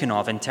spoken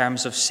of in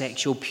terms of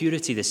sexual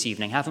purity this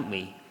evening, haven't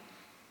we?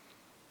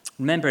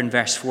 Remember in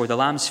verse 4, the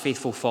Lamb's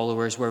faithful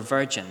followers were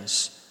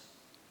virgins.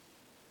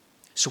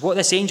 So what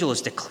this angel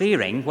is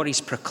declaring, what he's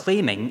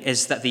proclaiming,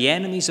 is that the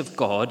enemies of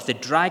God, the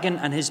dragon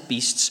and his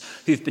beasts,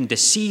 who've been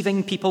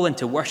deceiving people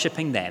into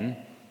worshipping them,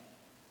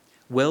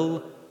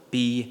 will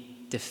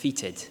be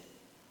defeated.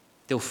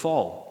 They'll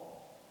fall.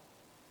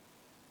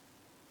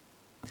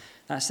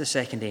 That's the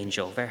second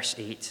angel, verse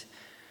 8.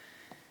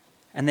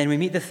 And then we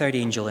meet the third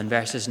angel in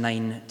verses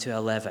 9 to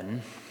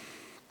 11.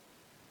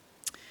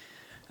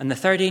 And the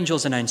third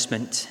angel's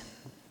announcement,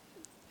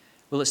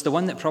 well, it's the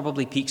one that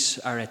probably piques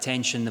our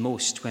attention the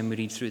most when we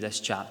read through this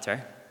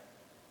chapter.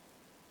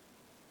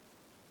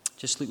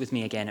 Just look with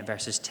me again at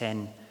verses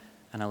 10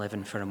 and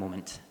 11 for a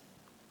moment.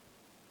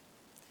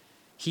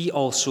 He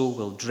also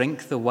will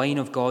drink the wine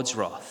of God's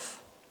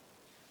wrath,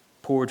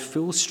 poured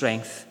full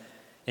strength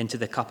into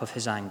the cup of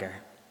his anger.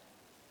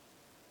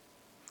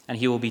 And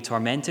he will be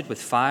tormented with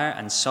fire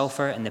and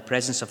sulfur in the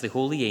presence of the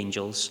holy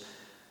angels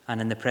and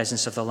in the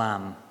presence of the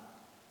Lamb.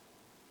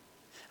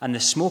 And the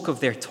smoke of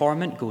their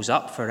torment goes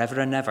up forever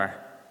and ever.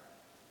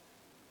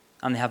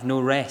 And they have no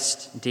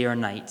rest day or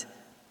night,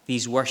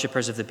 these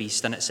worshippers of the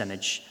beast and its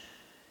image,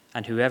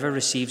 and whoever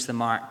receives the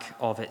mark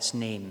of its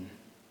name.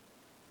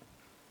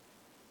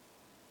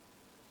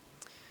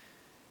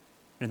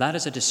 Now that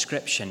is a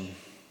description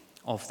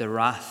of the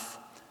wrath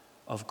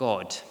of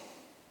God.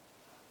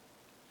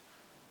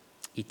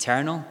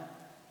 Eternal,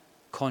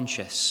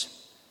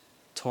 conscious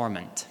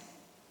torment.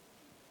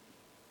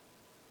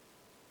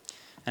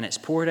 And it's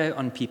poured out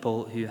on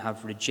people who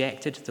have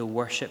rejected the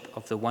worship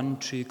of the one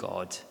true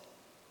God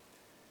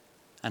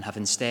and have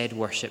instead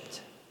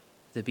worshipped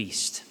the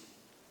beast.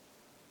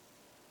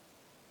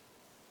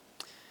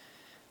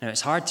 Now,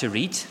 it's hard to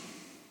read,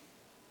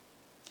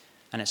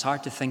 and it's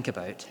hard to think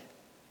about,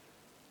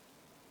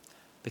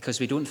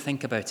 because we don't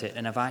think about it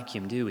in a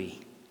vacuum, do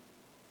we?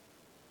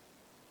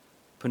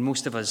 When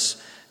most of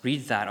us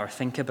read that or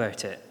think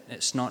about it,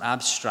 it's not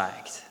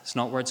abstract. It's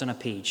not words on a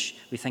page.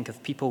 We think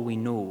of people we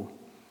know,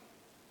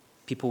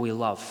 people we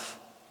love,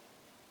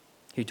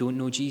 who don't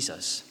know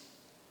Jesus.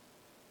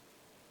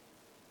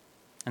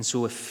 And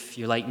so if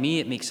you're like me,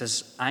 it makes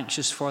us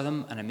anxious for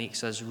them, and it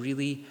makes us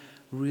really,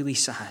 really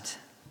sad.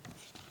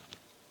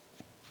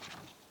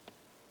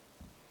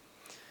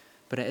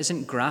 But it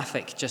isn't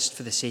graphic just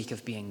for the sake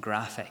of being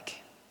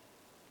graphic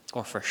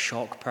or for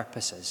shock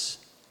purposes.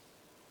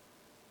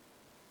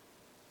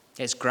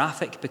 It's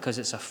graphic because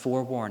it's a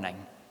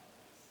forewarning.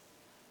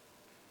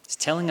 It's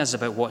telling us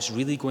about what's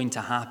really going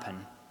to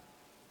happen.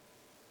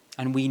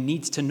 And we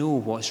need to know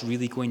what's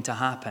really going to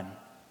happen.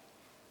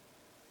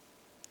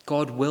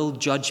 God will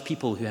judge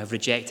people who have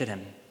rejected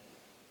him.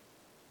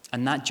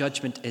 And that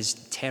judgment is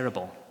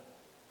terrible.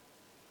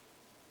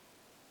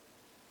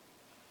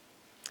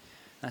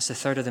 That's the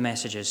third of the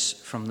messages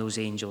from those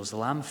angels. The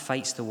Lamb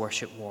fights the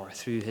worship war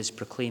through his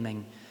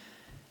proclaiming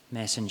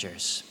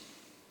messengers.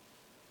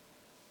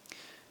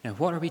 Now,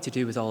 what are we to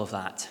do with all of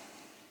that?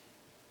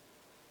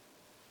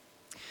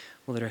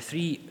 Well, there are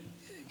three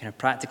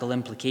practical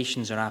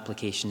implications or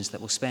applications that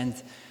we'll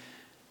spend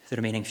the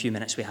remaining few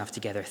minutes we have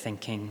together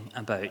thinking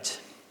about.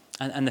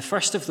 And the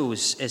first of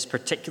those is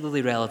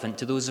particularly relevant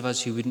to those of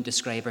us who wouldn't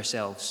describe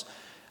ourselves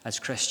as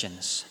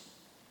Christians.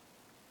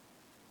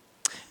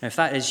 Now, if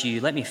that is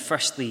you, let me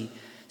firstly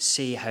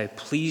say how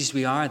pleased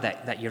we are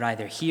that you're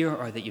either here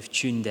or that you've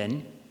tuned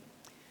in.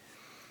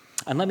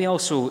 And let me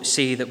also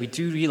say that we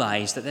do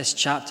realize that this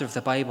chapter of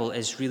the Bible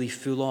is really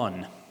full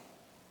on.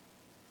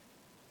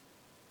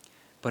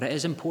 But it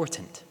is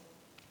important.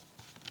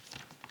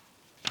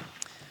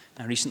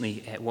 I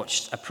recently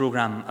watched a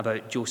program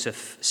about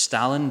Joseph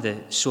Stalin, the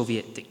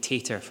Soviet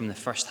dictator from the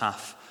first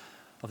half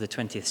of the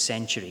 20th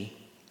century.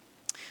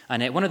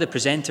 And one of the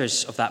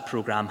presenters of that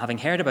program, having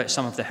heard about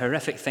some of the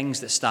horrific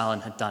things that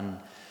Stalin had done,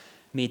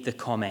 made the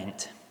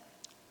comment,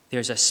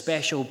 "There's a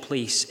special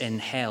place in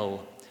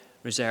hell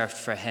reserved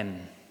for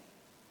him."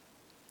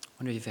 I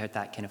wonder if you've heard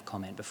that kind of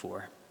comment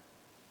before.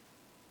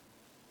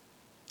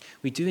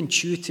 We do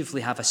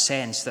intuitively have a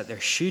sense that there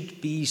should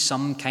be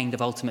some kind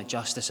of ultimate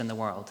justice in the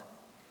world.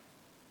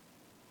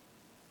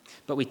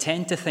 But we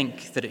tend to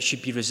think that it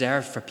should be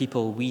reserved for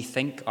people we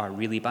think are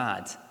really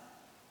bad.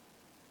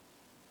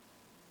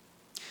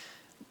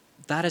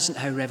 That isn't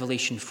how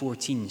Revelation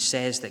 14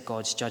 says that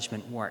God's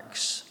judgment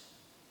works.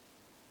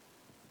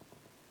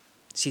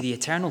 See, the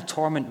eternal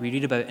torment we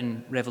read about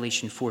in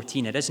Revelation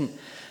 14, it isn't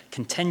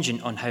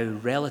contingent on how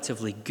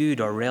relatively good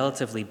or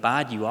relatively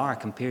bad you are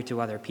compared to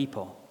other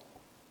people.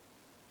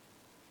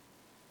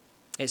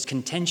 It's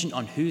contingent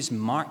on whose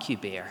mark you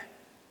bear.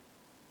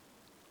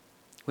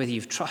 Whether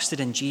you've trusted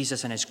in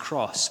Jesus and his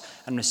cross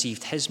and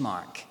received his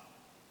mark,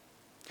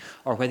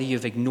 or whether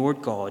you've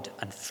ignored God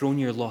and thrown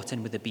your lot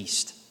in with the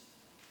beast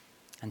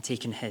and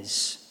taken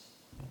his.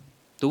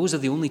 Those are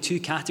the only two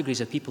categories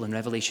of people in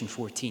Revelation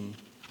 14.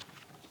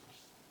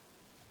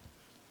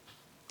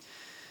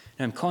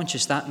 Now, I'm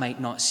conscious that might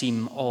not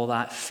seem all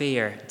that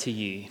fair to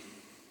you.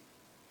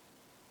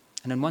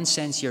 And in one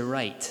sense, you're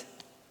right.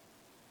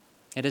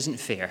 It isn't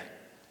fair.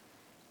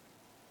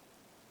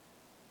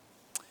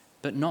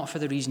 But not for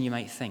the reason you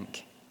might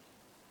think.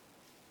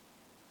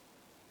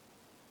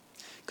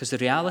 Because the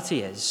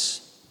reality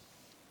is,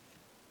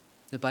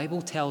 the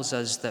Bible tells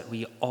us that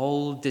we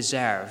all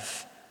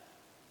deserve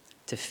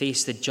to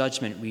face the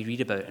judgment we read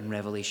about in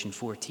Revelation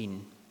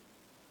 14.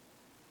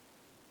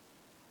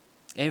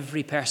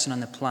 Every person on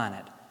the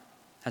planet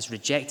has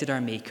rejected our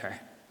Maker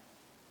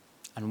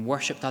and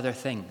worshipped other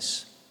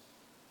things.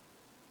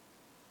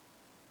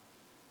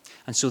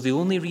 And so the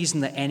only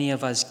reason that any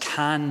of us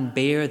can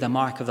bear the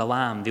mark of the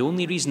Lamb, the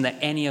only reason that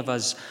any of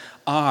us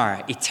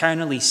are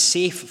eternally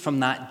safe from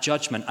that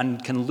judgment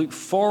and can look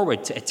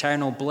forward to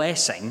eternal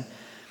blessing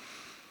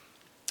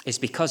is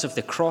because of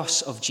the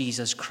cross of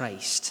Jesus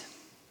Christ.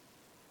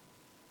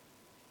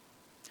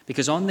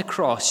 Because on the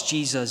cross,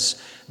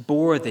 Jesus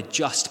bore the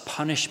just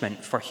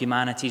punishment for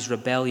humanity's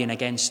rebellion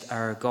against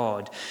our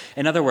God.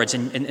 In other words,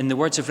 in the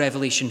words of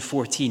Revelation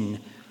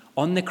 14,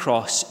 on the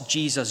cross,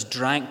 Jesus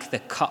drank the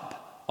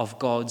cup of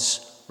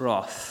God's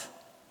wrath.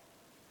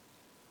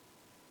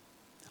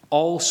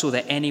 All so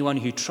that anyone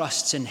who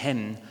trusts in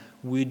him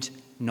would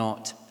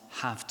not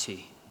have to.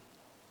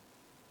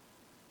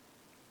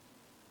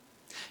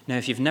 Now,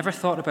 if you've never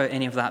thought about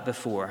any of that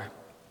before,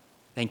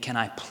 then can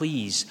I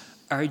please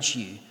urge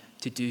you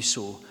to do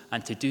so,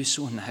 and to do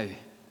so now.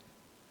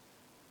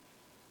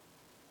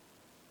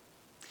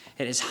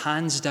 It is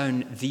hands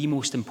down the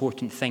most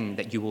important thing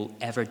that you will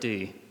ever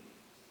do.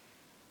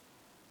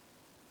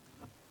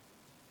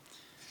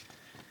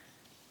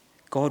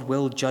 God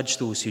will judge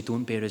those who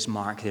don't bear his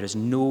mark. There is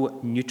no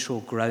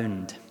neutral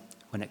ground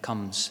when it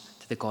comes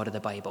to the God of the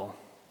Bible.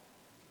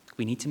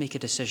 We need to make a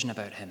decision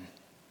about him.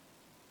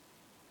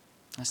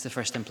 That's the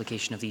first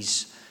implication of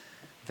these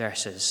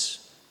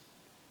verses.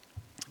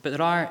 But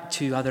there are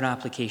two other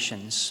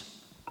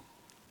applications,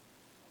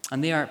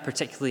 and they are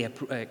particularly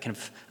kind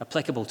of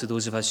applicable to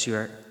those of us who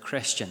are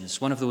Christians.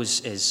 One of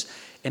those is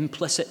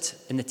implicit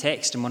in the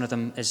text, and one of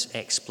them is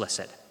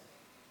explicit.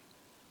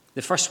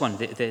 The first one,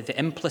 the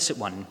implicit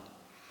one,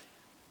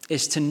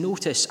 is to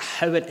notice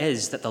how it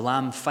is that the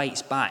Lamb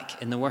fights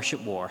back in the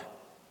worship war.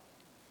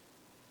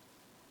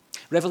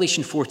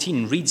 Revelation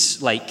 14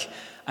 reads like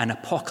an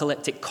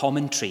apocalyptic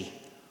commentary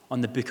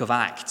on the book of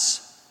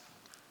Acts.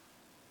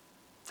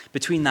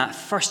 Between that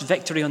first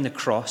victory on the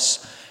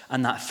cross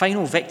and that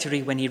final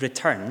victory when he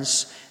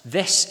returns,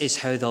 this is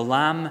how the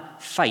Lamb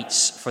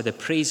fights for the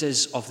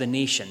praises of the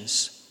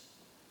nations,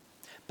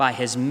 by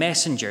his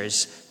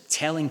messengers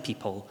telling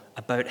people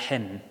about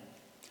him,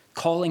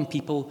 calling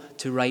people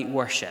to right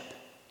worship.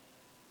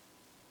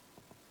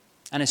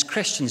 And as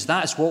Christians,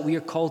 that is what we are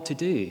called to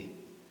do.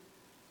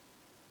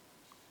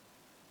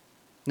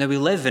 Now, we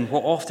live in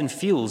what often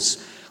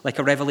feels like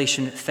a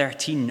Revelation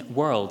 13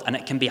 world, and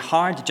it can be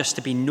hard just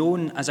to be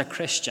known as a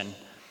Christian.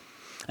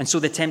 And so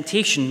the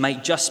temptation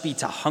might just be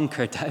to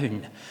hunker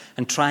down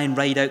and try and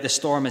ride out the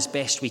storm as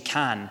best we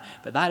can.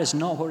 But that is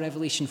not what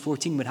Revelation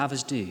 14 would have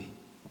us do.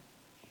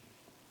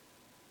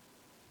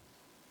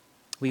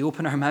 We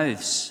open our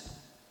mouths.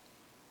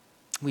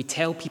 We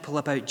tell people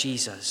about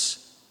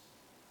Jesus.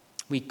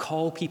 We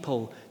call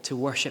people to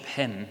worship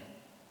him.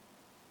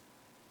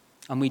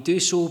 And we do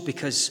so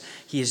because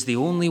he is the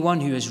only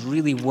one who is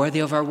really worthy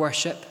of our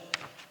worship.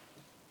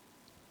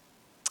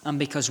 And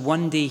because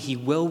one day he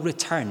will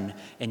return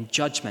in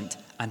judgment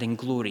and in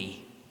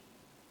glory.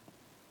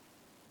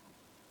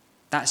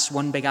 That's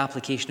one big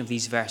application of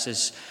these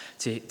verses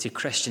to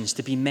Christians,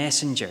 to be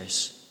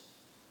messengers.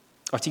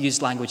 Or to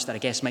use language that I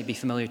guess might be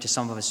familiar to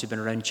some of us who've been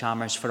around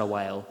Chalmers for a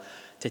while,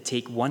 to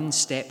take one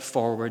step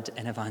forward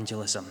in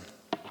evangelism.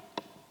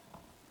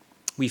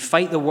 We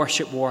fight the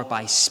worship war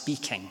by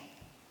speaking,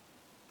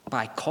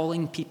 by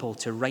calling people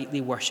to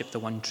rightly worship the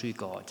one true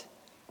God.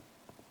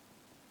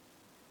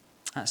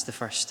 That's the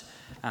first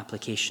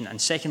application.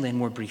 And secondly, and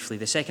more briefly,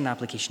 the second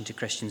application to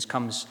Christians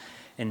comes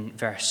in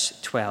verse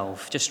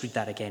 12. Just read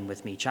that again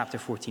with me. Chapter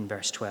 14,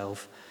 verse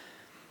 12.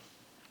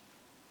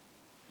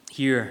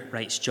 Here,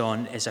 writes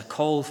John, is a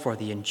call for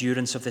the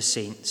endurance of the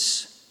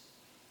saints,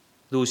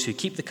 those who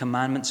keep the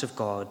commandments of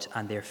God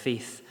and their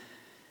faith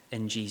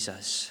in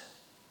Jesus.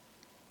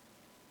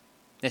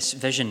 This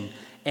vision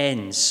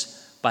ends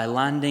by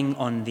landing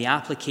on the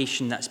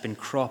application that's been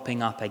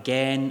cropping up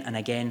again and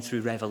again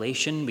through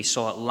Revelation. We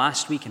saw it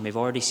last week and we've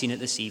already seen it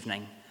this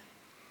evening.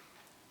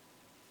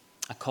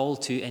 A call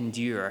to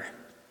endure.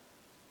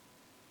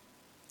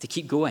 to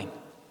keep going,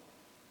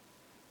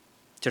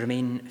 to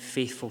remain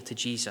faithful to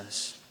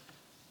Jesus.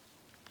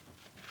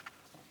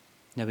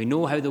 Now we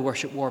know how the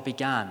worship war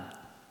began.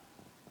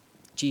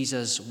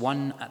 Jesus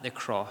won at the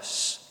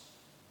cross.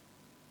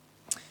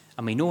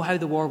 And we know how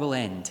the war will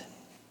end.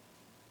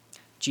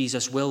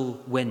 Jesus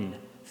will win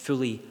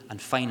fully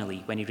and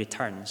finally when he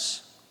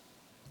returns.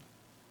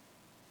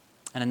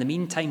 And in the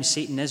meantime,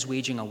 Satan is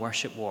waging a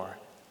worship war.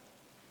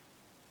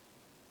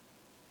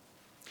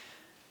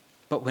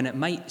 But when it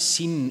might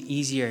seem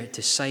easier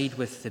to side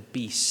with the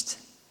beast,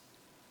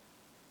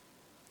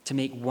 to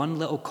make one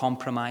little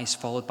compromise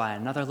followed by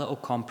another little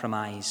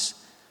compromise,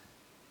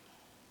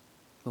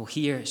 well,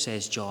 here,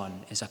 says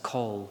John, is a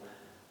call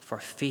for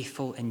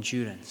faithful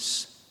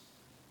endurance.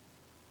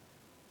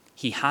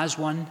 He has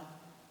won,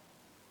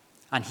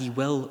 and he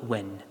will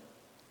win.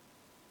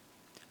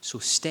 So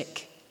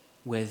stick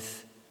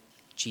with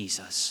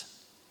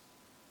Jesus.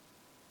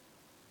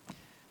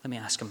 Let me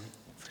ask him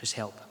for his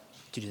help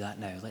to do that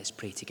now. Let's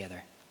pray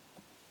together.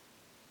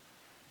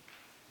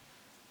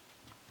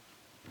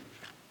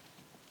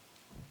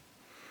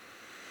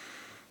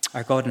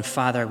 Our God and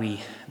Father,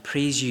 we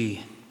praise you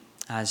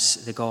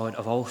as the God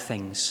of all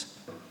things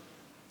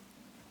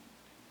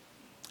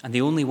and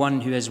the only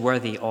one who is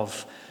worthy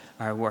of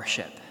our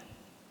worship.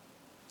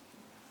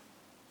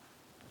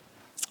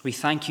 We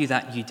thank you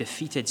that you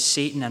defeated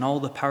Satan and all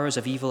the powers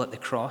of evil at the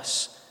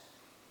cross,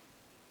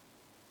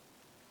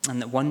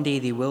 and that one day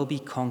they will be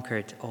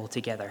conquered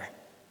altogether.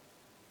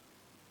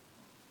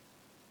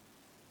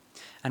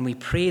 And we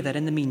pray that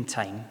in the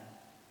meantime,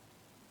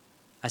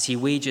 as he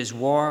wages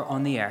war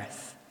on the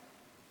earth,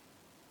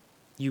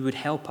 you would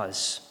help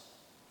us.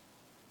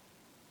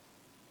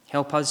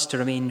 Help us to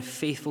remain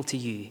faithful to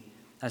you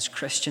as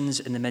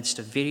Christians in the midst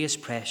of various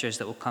pressures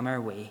that will come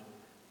our way.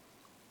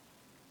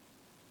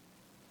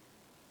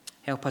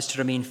 Help us to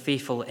remain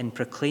faithful in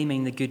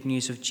proclaiming the good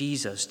news of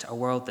Jesus to a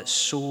world that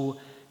so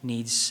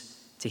needs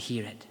to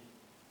hear it.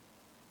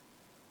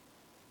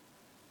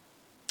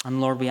 And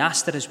Lord, we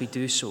ask that as we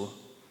do so,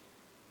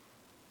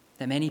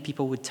 that many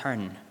people would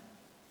turn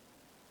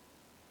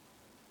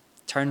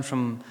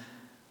from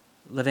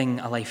living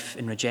a life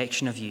in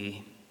rejection of you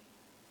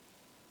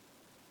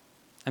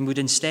and would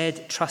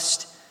instead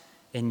trust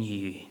in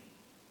you,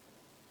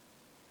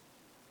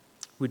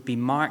 would be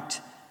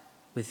marked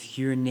with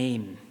your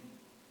name,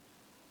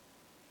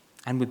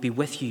 and would be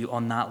with you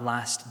on that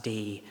last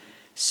day,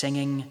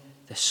 singing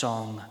the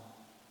song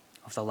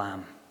of the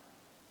Lamb.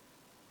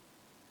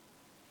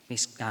 We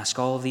ask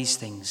all of these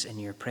things in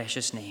your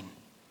precious name.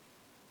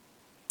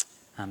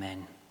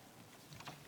 Amen.